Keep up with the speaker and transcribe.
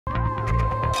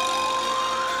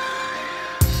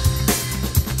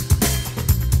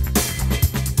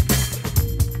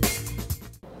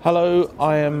Hello,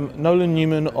 I am Nolan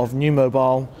Newman of Nuu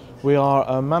Mobile. We are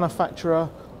a manufacturer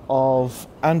of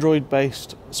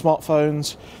Android-based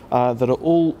smartphones that are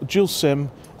all dual SIM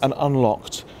and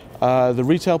unlocked. The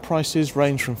retail prices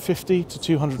range from 50 to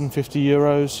 250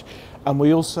 euros, and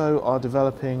we also are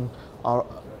developing our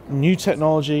new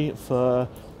technology for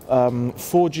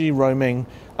 4G roaming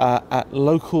at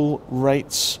local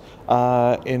rates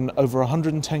in over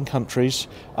 110 countries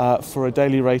for a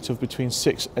daily rate of between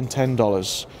 $6 and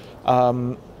 $10.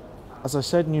 As I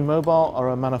said, Nuu Mobile are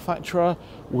a manufacturer.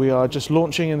 We are just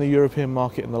launching in the European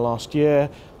market in the last year,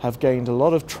 have gained a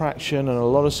lot of traction and a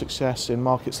lot of success in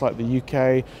markets like the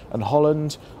UK and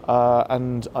Holland,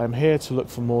 and I'm here to look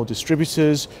for more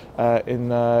distributors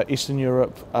in Eastern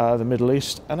Europe, the Middle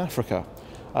East and Africa.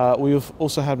 We've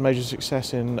also had major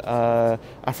success in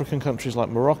African countries like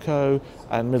Morocco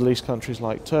and Middle East countries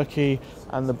like Turkey,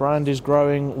 and the brand is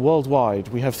growing worldwide.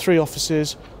 We have 3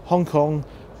 offices: Hong Kong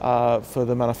for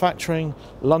the manufacturing,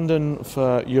 London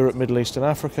for Europe, Middle East and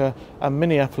Africa, and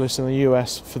Minneapolis in the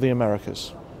US for the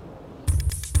Americas.